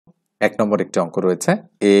এক নম্বর একটি অঙ্ক রয়েছে,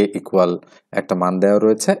 a ইকুয়াল একটা মান দেওয়া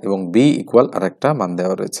রয়েছে এবং b ইকুয়াল আর একটা মান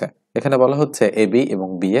দেওয়া রয়েছে। এখানে বলা হচ্ছে ab এবং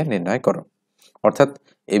b এ নির্ণয় করো, অর্থাৎ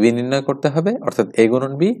ab নির্ণয় করতে হবে, অর্থাৎ a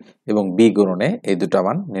গুণন b এবং b গুণনে এই দুটো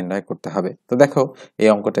মান নির্ণয় করতে হবে। তো দেখো এই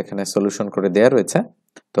অঙ্কটা এখানে সলিউশন করে দেওয়া রয়েছে।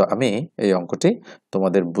 তো আমি এই অঙ্কটি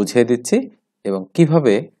তোমাদের বুঝিয়ে দিচ্ছি এবং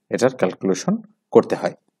কিভাবে এটার ক্যালকুলেশন করতে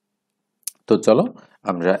হয়। তো চলো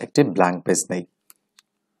আমরা একটি ব্ল্যাঙ্ক পেজ নেই।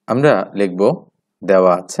 আমরা লিখব,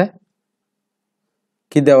 দেওয়া আছে,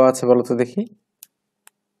 কি দেওয়া আছে বলো তো দেখি,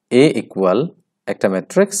 a ইকুয়াল একটা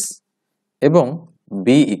ম্যাট্রিক্স এবং b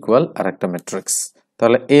ইকুয়াল আর একটা ম্যাট্রিক্স।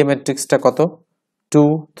 তাহলে a ম্যাট্রিক্সটা কত, 2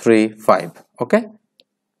 3 5। ওকে,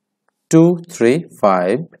 2 3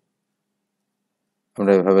 5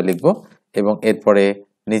 আমরা এভাবে লিখব এবং এরপরে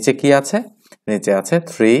নিচে কি আছে, নিচে আছে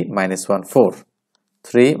 3 1 4,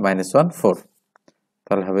 3 1 4,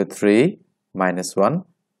 তাহলে হবে 3 1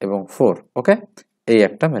 এবং 4। ওকে, এই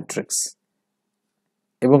একটা ম্যাট্রিক্স।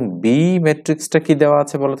 এবং বি ম্যাট্রিক্সটা কি দেওয়া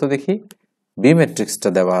আছে বলো তো দেখি, বি ম্যাট্রিক্সটা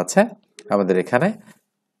দেওয়া আছে আমাদের এখানে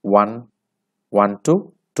 1 1 2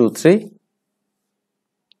 2 3,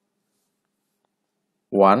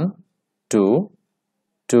 1 2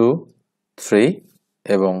 2 3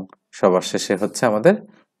 এবং সবার শেষে হচ্ছে আমাদের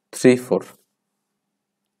 3 4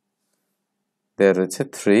 দেওয়া রয়েছে,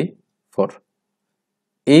 3 4।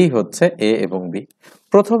 এই হচ্ছে এ এবং বি।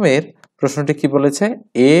 প্রথমের প্রশ্নটি কি বলেছে,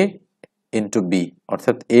 এ ইন্টু বি,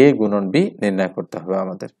 অর্থাৎ এ গুণন বি নির্ণয় করতে হবে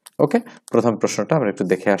আমাদের। ওকে, প্রথম প্রশ্নটা আমরা একটু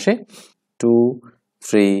দেখে আসি। 2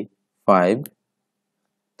 3 5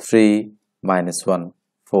 3 1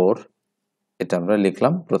 4, এটা আমরা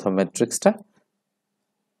লিখলাম প্রথম ম্যাট্রিক্সটা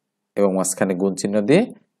এবং মাঝখানে গুণ চিহ্ন দিয়ে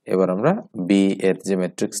এবার আমরা বি এর যে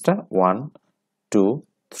ম্যাট্রিক্সটা 1 2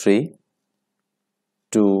 3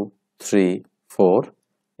 2 3 4,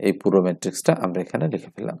 এই পুরো ম্যাট্রিক্সটা আমরা এখানে লিখে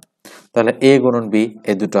ফেললাম। তাহলে এ গুণন বি,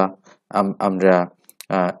 এই দুটো আমরা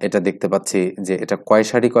এটা দেখতে পাচ্ছি যে এটা কয়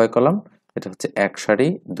সারি কয় কলাম, এটা হচ্ছে এক সারি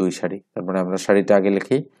দুই সারি। তারপরে আমরা সারিটা আগে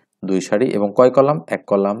লিখি, দুই সারি এবং কয় কলাম, এক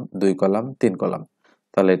কলাম দুই কলাম তিন কলাম।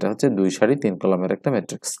 তাহলে এটা হচ্ছে দুই সারি তিন কলামের একটা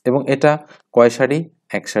ম্যাট্রিক্স। এবং এটা কয় সারি,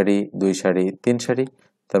 এক সারি দুই সারি তিন সারি,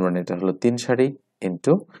 তার মানে এটা হলো তিন সারি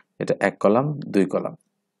ইন্টু এটা এক কলাম দুই কলাম,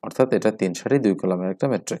 অর্থাৎ এটা তিন সারি দুই কলামের একটা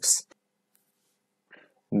ম্যাট্রিক্স।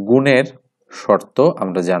 গুণের শর্ত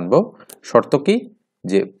আমরা জানবো। শর্ত কি,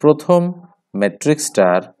 যে প্রথম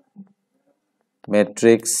ম্যাট্রিক্সটার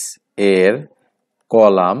ম্যাট্রিক্স এর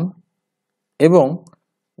কলাম এবং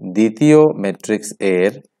দ্বিতীয় ম্যাট্রিক্স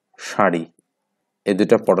এর সারি, এই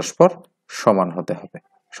দুটো পরস্পর সমান হতে হবে।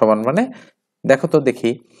 সমান মানে দেখো তো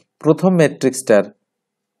দেখি, প্রথম ম্যাট্রিক্সটার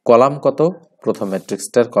কলাম কত, প্রথম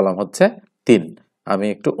ম্যাট্রিক্সটার কলাম হচ্ছে 3। আমি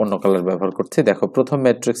একটু অন্য কালার ব্যবহার করছি। দেখো প্রথম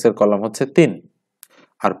ম্যাট্রিক্সের কলাম হচ্ছে 3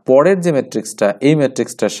 আর পরের যে ম্যাট্রিক্সটা, এই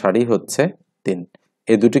ম্যাট্রিক্সটার সারি হচ্ছে 3।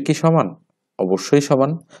 এই দুটি কি সমান? অবশ্যই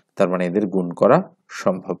সমান, তার মানে এদের গুণ করা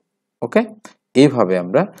সম্ভব। ওকে, এইভাবে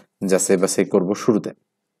আমরা যাচাই বাছাই করব শুরুতে,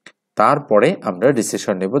 তারপরে আমরা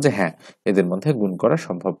ডিসিশন নেব যে হ্যাঁ এদের মধ্যে গুণ করা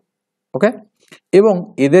সম্ভব। ওকে, এবং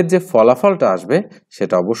এদের যে ফলাফলটা আসবে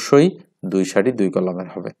সেটা অবশ্যই দুই সারি দুই কলামের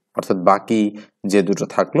হবে, অর্থাৎ বাকি যে দুটো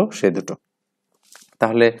থাকলো সে দুটো।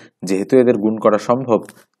 তাহলে যেহেতু এদের গুণ করা সম্ভব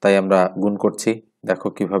তাই আমরা গুণ করছি। দেখো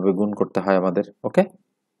কিভাবে গুণ করতে হয় আমাদের। ওকে,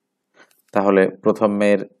 তাহলে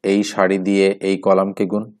প্রথমের এই সারি দিয়ে এই কলামকে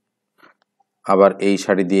গুণ, আবার এই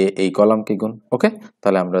সারি দিয়ে এই কলামকে গুণ। ওকে,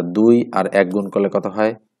 তাহলে আমরা 2 আর 1 গুণ করলে কত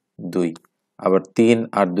হয় 2, আবার 3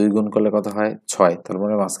 আর 2 গুণ করলে কত হয় 6, তার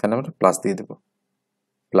মানে মাঝখানে আমরা প্লাস দিয়ে দেব,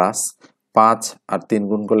 প্লাস 5 আর 3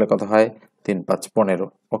 গুণ করলে কত হয় 3 5 15।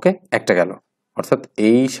 ওকে, একটা গেল, অর্থাৎ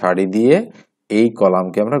এই সারি দিয়ে এই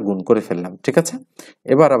কলামকে আমরা গুণ করে ফেললাম। ঠিক আছে,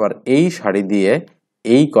 এবার আবার এই সারি দিয়ে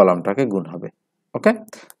এই কলামটাকে গুণ হবে। ওকে,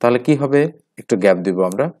 তাহলে কি হবে, একটু গ্যাপ দিব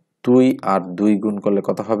আমরা, 2 আর 2 গুণ করলে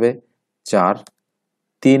কত হবে 4,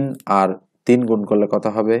 3 আর 3 গুণ করলে কত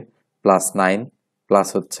হবে +9, প্লাস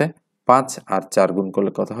হচ্ছে 5 আর 4 গুণ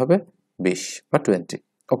করলে কত হবে 20 বা 20।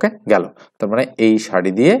 ওকে, গেল, তার মানে এই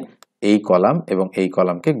সারি দিয়ে এই কলাম এবং এই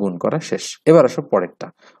কলামকে গুণ করা শেষ। এবার আসো পরেরটা,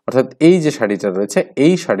 অর্থাৎ এই যে সারিটা রয়েছে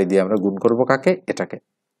এই সারি দিয়ে আমরা গুণ করব কাকে, এটাকে।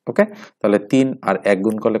 ওকে, তাহলে 3 আর 1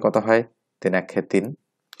 গুণ করলে কত হয় 3 1 3,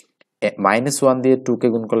 -1 দিয়ে 2 কে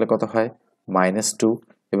গুণ করলে কত হয় -2,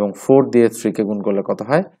 এবং 4 দিয়ে 3 কে গুণ করলে কত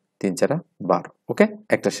হয় 3 4 12। ওকে,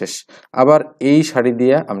 একটা শেষ। আবার এই সারি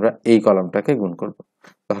দিয়ে আমরা এই কলামটাকে গুণ করব,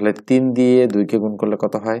 তাহলে 3 দিয়ে 2 কে গুণ করলে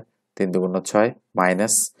কত হয় 3 2 6,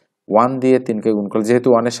 -1 দিয়ে 3 কে গুণ করলে, যেহেতু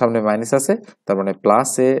 1 এর সামনে মাইনাস আছে তার মানে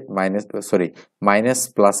প্লাসে মাইনাস, সরি মাইনাস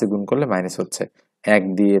প্লাসে গুণ করলে মাইনাস হচ্ছে, 1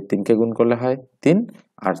 দিয়ে 3 কে গুণ করলে হয় 3,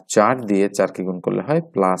 আর 4 দিয়ে 4 কে গুণ করলে হয়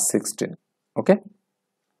 +16। ওকে,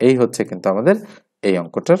 এই হচ্ছে কিন্তু আমাদের এই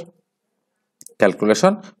অঙ্কটার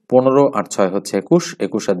ক্যালকুলেশন 15 আর 6 হচ্ছে 21,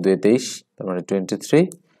 21 আর 2 23, তার মানে 23,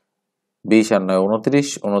 20 আর 9 29,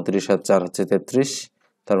 29 আর 4 হচ্ছে 33,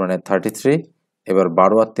 তার মানে 33, এবার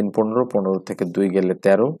 12 আর 3 15, 15 থেকে 2 গেলে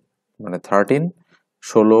 13, মানে 13,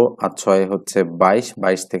 16 আর 6 হচ্ছে 22,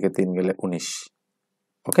 22 থেকে 3 গেলে 19।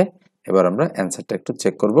 ওকে, এবার আমরা অ্যান্সারটা একটু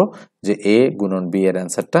চেক করব যে এ গুণন বি এর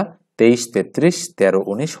অ্যান্সারটা 23 33 13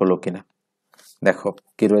 19 হলো কিনা। দেখো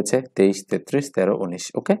কি রয়েছে 23 33 13 19।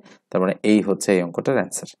 ওকে, তার মানে এই হচ্ছে এই অঙ্কটার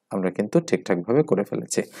অ্যান্সার। আমরা কিন্তু ঠিকঠাক ভাবে করে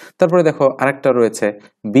ফেলেছি। তারপরে দেখো আরেকটা রয়েছে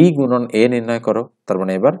বি গুণন এ নির্ণয় করো। তার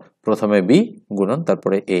মানে এবার প্রথমে বি গুণন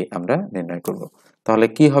তারপরে এ আমরা নির্ণয় করব। তাহলে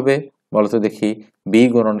কি হবে বলতো দেখি, বি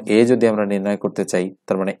গুণন এ যদি আমরা নির্ণয় করতে চাই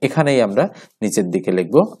তার মানে এখানেই আমরা নিচের দিকে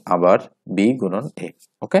লিখব আবার বি গুণন এ।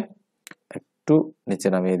 ওকে, একটু নিচে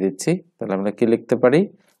নামিয়ে দিচ্ছি। তাহলে আমরা কি লিখতে পারি,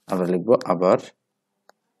 আমরা লিখব আবার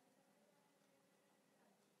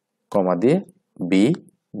কমা দিয়ে বি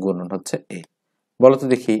গুণন হচ্ছে এ। বলতো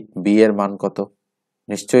দেখি বি এর মান কত?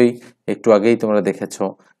 নিশ্চয়ই একটু আগেই তোমরা দেখেছো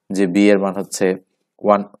যে বি এর মান হচ্ছে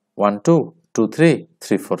 1 1 2 2 3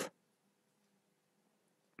 3 4,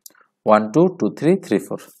 1 2 2 3 3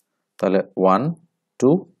 4। তাহলে 1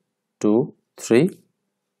 2 2 3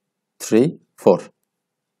 3 4,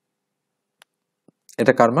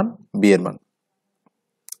 এটা কার মান? বি এর মান।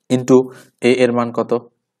 ইন্টু এ এর মান কত?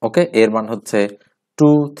 ওকে, এর মান হচ্ছে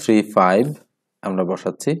 2 3 5, আমরা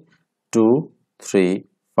বসাচ্ছি 2 3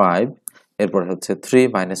 5, এরপরে হচ্ছে 3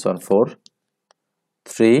 - 1 4,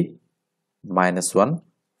 3 - 1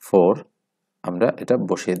 4, আমরা এটা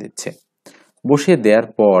বসিয়ে দিচ্ছি। বসিয়ে দেওয়ার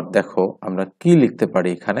পর দেখো আমরা কি লিখতে পারি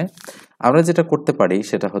এখানে। আমরা যেটা করতে পারি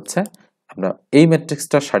সেটা হচ্ছে আমরা এই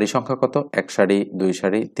ম্যাট্রিক্সটার সারি সংখ্যা কত? 1 সারি 2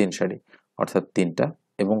 সারি 3 সারি, অর্থাৎ 3টা,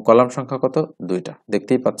 এবং কলাম সংখ্যা কত? 2টা।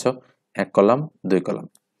 দেখতেই পাচ্ছ 1 কলাম 2 কলাম।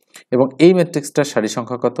 এবং এই ম্যাট্রিক্সটার সারি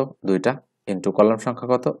সংখ্যা কত? 2টা, ইন্টু কলাম সংখ্যা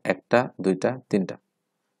কত? 1টা 2টা 3টা,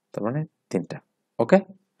 তার মানে 3টা। ওকে,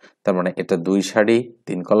 তার মানে এটা 2 সারি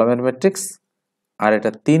 3 কলামের ম্যাট্রিক্স, আর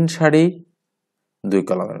এটা 3 সারি 2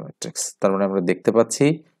 কলামের ম্যাট্রিক্স। তার মানে আমরা দেখতে পাচ্ছি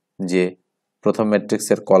যে প্রথম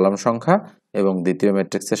ম্যাট্রিক্সের কলাম সংখ্যা এবং দ্বিতীয়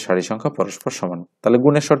ম্যাট্রিক্সের সারি সংখ্যা পরস্পর সমান। তাহলে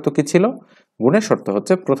গুণের শর্ত কি ছিল? গুণের শর্ত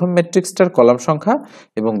হচ্ছে প্রথম ম্যাট্রিক্সটার কলাম সংখ্যা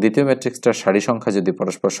এবং দ্বিতীয় ম্যাট্রিক্সটার সারি সংখ্যা যদি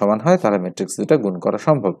পরস্পর সমান হয় তাহলে ম্যাট্রিক্স দুটো গুণ করা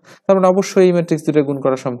সম্ভব। তার মানে অবশ্যই এই ম্যাট্রিক্স দুটো গুণ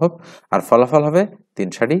করা সম্ভব, আর ফলাফল হবে 3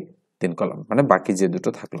 সারি 3 কলাম, মানে বাকি যে দুটো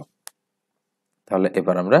থাকলো। তাহলে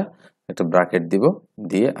এবার আমরা একটা ব্র্যাকেট দিব,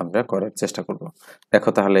 দিয়ে আমরা করার চেষ্টা করব। দেখো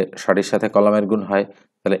তাহলে সারির সাথে কলামের গুণ হয়,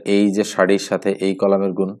 তাহলে এই যে সারির সাথে এই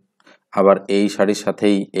কলামের গুণ, আবার এই সারির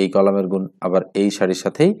সাথেই এই কলামের গুণ, আবার এই সারির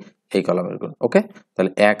সাথেই এই কলামের গুণ। ওকে,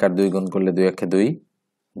 তাহলে 1 আর 2 গুণ করলে 2 একে 2,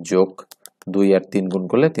 যোগ 2 আর 3 গুণ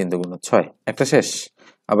করলে 3 দুগুণ 6, একটা শেষ।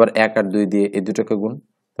 আবার 1 আর 2 দিয়ে এই দুটোকে গুণ,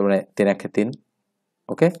 তার মানে 3 একে 3।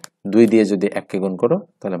 ওকে, 2 দিয়ে যদি 1 কে গুণ করো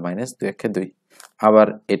তাহলে -2 একে 2। আবার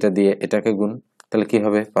এটা দিয়ে এটাকে গুণ, তাহলে কি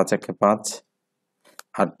হবে? 5 একে 5।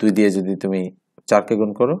 আর 2 দিয়ে যদি তুমি 4 কে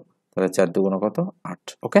গুণ করো তাহলে 4 দুগুণ কত? 8।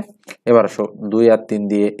 ওকে, এবার আসো 2 আর 3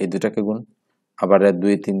 দিয়ে এই দুটাকে গুণ, আবার 2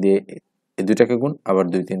 3 দিয়ে এই দুটাকে গুণ, আবার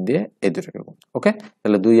 2 3 দিয়ে এই দুটাকে গুণ। ওকে,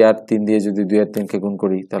 তাহলে 2 আর 3 দিয়ে যদি 2 আর 3 কে গুণ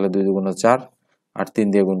করি তাহলে 2 দুগুণ 4, আর 3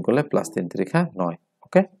 দিয়ে গুণ করলে +3 × 9।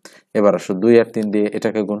 ওকে, এবার আসো 2 আর 3 দিয়ে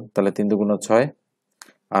এটাকে গুণ, তাহলে 3 দুগুণ 6,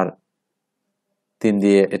 আর 3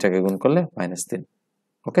 দিয়ে এটাকে গুণ করলে -3।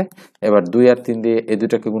 ওকে, এবার 2 আর 3 দিয়ে এই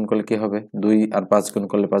দুটাকে গুণ করলে কি হবে? 2 আর 5 গুণ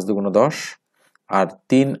করলে 5 দুগুণ 10, আর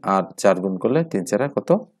 3 আর 4 গুণ করলে 3 4 কত?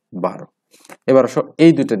 12। এবার আসো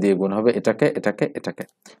এই দুটো দিয়ে গুণ হবে এটাকে এটাকে এটাকে,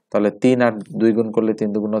 তাহলে 3 আর 2 গুণ করলে 3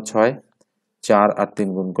 দুগুণ 6, 4 আর 3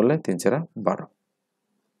 গুণ করলে 3 4 12।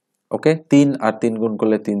 ওকে, 3 আর 3 গুণ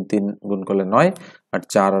করলে 3 3 গুণ করলে 9, আর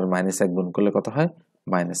 4 আর -1 গুণ করলে কত হয়?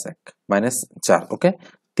 -1 -4। ওকে,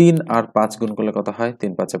 3 আর 5 গুণ করলে কত হয়?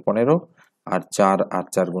 3 5 15, আর 4 আর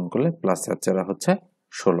 4 গুণ করলে +4 4 হচ্ছে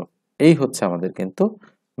 16। এই হচ্ছে আমাদের কিন্তু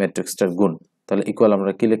ম্যাট্রিক্সটার গুণ। তাহলে ইকুয়াল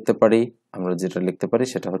আমরা কি লিখতে পারি? আমরা যেটা লিখতে পারি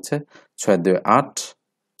সেটা হচ্ছে 6 2 8,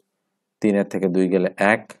 3 এর থেকে 2 গেলে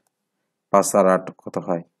 1, 5 আর 8 কত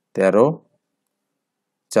হয়? 13,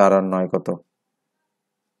 4 আর 9 কত?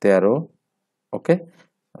 13। ওকে,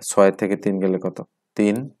 6 থেকে 3 গেলে কত?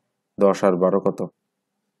 3, 10 আর 12 কত?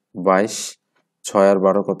 22, 6 আর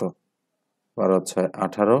 12 কত? 12 আর 6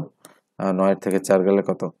 18, 9 থেকে 4 গেলে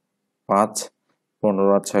কত? 5,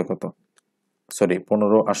 15 আর 6 কত? সরি,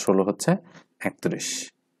 15 আর 16 হচ্ছে 31।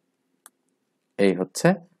 এই হচ্ছে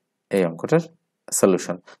এই অঙ্কটার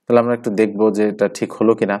সলিউশন। তাহলে আমরা একটু দেখবো যে এটা ঠিক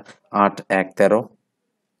হলো কিনা। 8 1 13,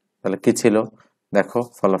 তাহলে কি ছিল? দেখো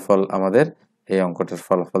ফলাফল আমাদের এই অঙ্কটার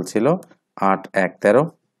ফলাফল ছিল 8 1 13,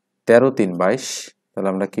 13 3 22। তাহলে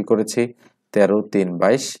আমরা কি করেছি? 13 3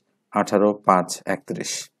 22, 18 5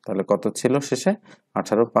 31। তাহলে কত ছিল শেষে?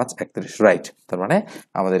 18 5 31 রাইট। তার মানে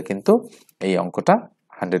আমাদের কিন্তু এই অঙ্কটা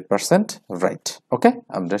 100% রাইট। ওকে,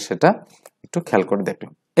 আমরা সেটা একটু খেয়াল করে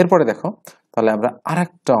দেখলাম। এরপরে দেখো, তাহলে আমরা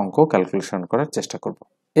আরেকটা অঙ্ক ক্যালকুলেশন করার চেষ্টা করব।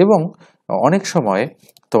 এবং অনেক সময়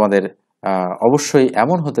তোমাদের অবশ্যই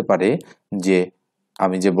এমন হতে পারে যে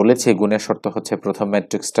আমি যে বলেছি গুণের শর্ত হচ্ছে প্রথম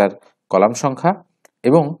ম্যাট্রিক্সটার কলাম সংখ্যা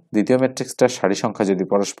এবং দ্বিতীয় ম্যাট্রিক্সটার সারি সংখ্যা যদি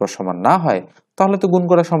পরস্পর সমান না হয় তাহলে তো গুণ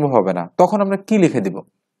করা সম্ভব হবে না, তখন আমরা কি লিখে দিব?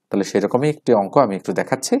 তাহলে সেরকমই একটি অঙ্ক আমি একটু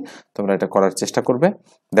দেখাচ্ছি, তোমরা এটা করার চেষ্টা করবে।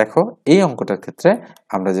 দেখো, এই অঙ্কটার ক্ষেত্রে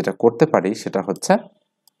আমরা যেটা করতে পারি সেটা হচ্ছে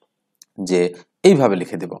যে এইভাবে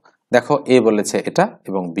লিখে দেব। দেখো, এ বলেছে এটা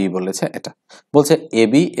এবং বি বলেছে এটা, বলছে এ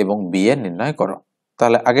বি এবং বি এর নির্ণয় করো।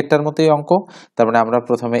 তাহলে আগেরটার মতোই অঙ্ক। তার মানে আমরা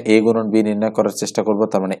প্রথমে এ গুণন বি নির্ণয় করার চেষ্টা করব।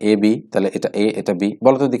 তার মানে এ বি, তাহলে এটা এ এটা বি।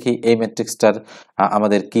 বলো তো দেখি এই ম্যাট্রিক্সটার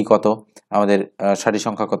আমাদের কি কত, আমাদের সারি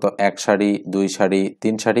সংখ্যা কত? 1 সারি 2 সারি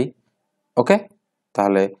 3 সারি। ওকে,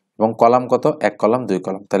 তাহলে এবং কলাম কত? 1 কলাম 2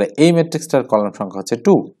 কলাম। তাহলে এই ম্যাট্রিক্সটার কলাম সংখ্যা হচ্ছে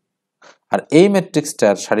 2 আর এই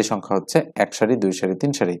ম্যাট্রিক্সটার সারি সংখ্যা হচ্ছে 1 সারি 2 সারি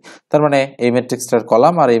 3 সারি। তার মানে এই ম্যাট্রিক্সটার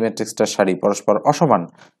কলাম আর এই ম্যাট্রিক্সটার সারি পরস্পর অসমান।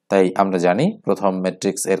 তাই আমরা জানি প্রথম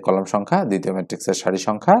ম্যাট্রিক্স এর কলাম সংখ্যা দ্বিতীয় ম্যাট্রিক্সের সারি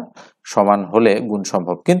সংখ্যা সমান হলে গুণ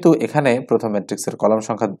সম্ভব। কিন্তু এখানে প্রথম ম্যাট্রিক্সের কলাম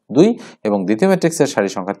সংখ্যা 2 এবং দ্বিতীয় ম্যাট্রিক্সের সারি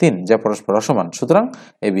সংখ্যা 3, যা পরস্পর অসমান, সুতরাং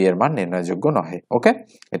এ বি এর মান নির্ণয়যোগ্য নহে। ওকে,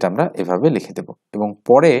 এটা আমরা এভাবে লিখে দেব। এবং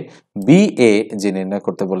পরে বি এ যে নির্ণয়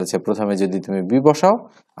করতে বলেছে, প্রথমে যদি তুমি বি বসাও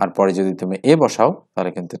আর পরে যদি তুমি এ বসাও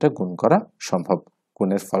তাহলে কিন্তু এটা গুণ করা সম্ভব।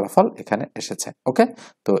 গুণের ফলাফল এখানে এসেছে। ওকে,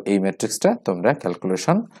 তো এই ম্যাট্রিক্সটা তোমরা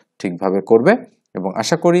ক্যালকুলেশন ঠিকভাবে করবে এবং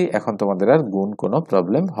আশা করি এখন তোমাদের আর গুণ কোনো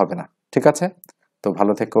প্রবলেম হবে না। ঠিক আছে, তো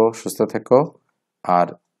ভালো থেকো, সুস্থ থেকো, আর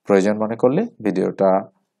প্রয়োজন মনে করলে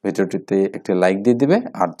ভিডিওটিতে একটি লাইক দিয়ে দিবে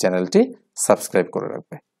আর চ্যানেলটি সাবস্ক্রাইব করে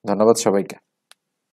রাখবে। ধন্যবাদ সবাইকে।